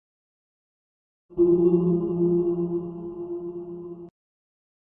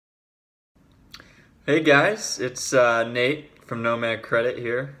Hey guys, it's Nate from Nomad Credit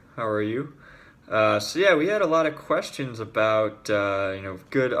here. How are you? So yeah, we had a lot of questions about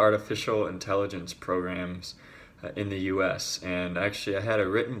good artificial intelligence programs in the U.S. And actually, I had a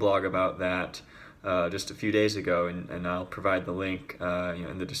written blog about that just a few days ago, and I'll provide the link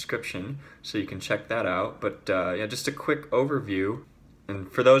in the description so you can check that out. But yeah, just a quick overview.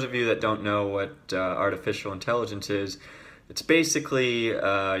 And for those of you that don't know what artificial intelligence is, it's basically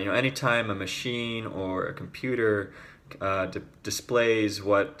anytime a machine or a computer displays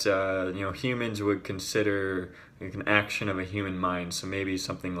what humans would consider like an action of a human mind. So maybe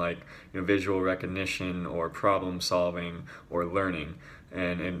something like visual recognition or problem solving or learning.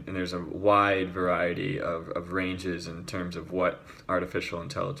 And there's a wide variety of ranges in terms of what artificial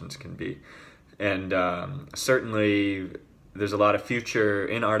intelligence can be. And certainly there's a lot of future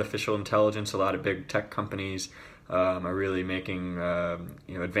in artificial intelligence. A lot of big tech companies are really making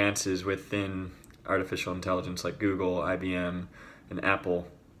advances within artificial intelligence, like Google, IBM, and Apple,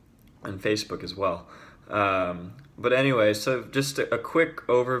 and Facebook as well. But anyway, so just a quick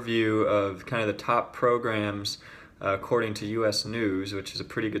overview of kind of the top programs according to U.S. News, which is a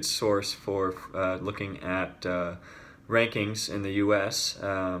pretty good source for looking at rankings in the U.S.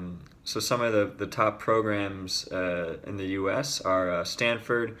 So some of the top programs in the U.S. are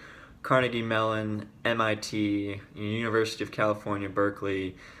Stanford, Carnegie Mellon, MIT, University of California,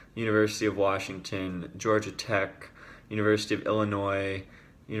 Berkeley, University of Washington, Georgia Tech, University of Illinois,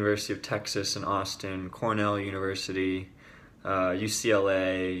 University of Texas in Austin, Cornell University,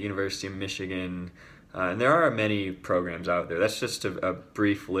 UCLA, University of Michigan, and there are many programs out there. That's just a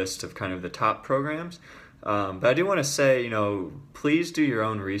brief list of kind of the top programs. But I do want to say, please do your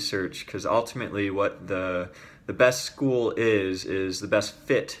own research, because ultimately what the best school is the best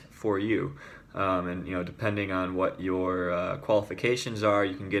fit for you. And depending on what your qualifications are,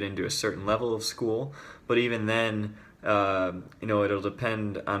 you can get into a certain level of school. But even then, it'll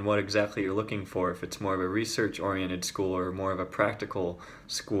depend on what exactly you're looking for. If it's more of a research-oriented school or more of a practical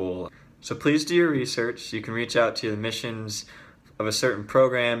school. So please do your research. You can reach out to the missions of a certain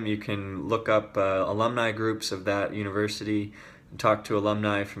program. You can look up alumni groups of that university and talk to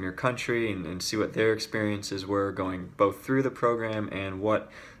alumni from your country and see what their experiences were going both through the program and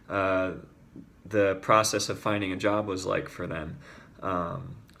what the process of finding a job was like for them.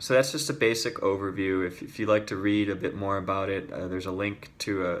 So that's just a basic overview. If you'd like to read a bit more about it, there's a link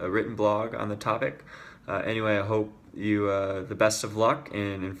to a written blog on the topic. Anyway, I hope you the best of luck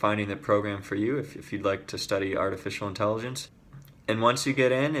in finding the program for you if you'd like to study artificial intelligence. And once you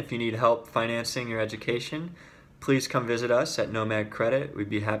get in, if you need help financing your education, please come visit us at Nomad Credit. We'd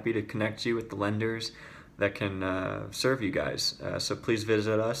be happy to connect you with the lenders that can serve you guys. So please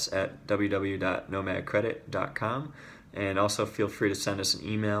visit us at www.nomadcredit.com, and also feel free to send us an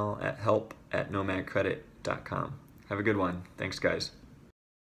email at help@nomadcredit.com. Have a good one. Thanks, guys.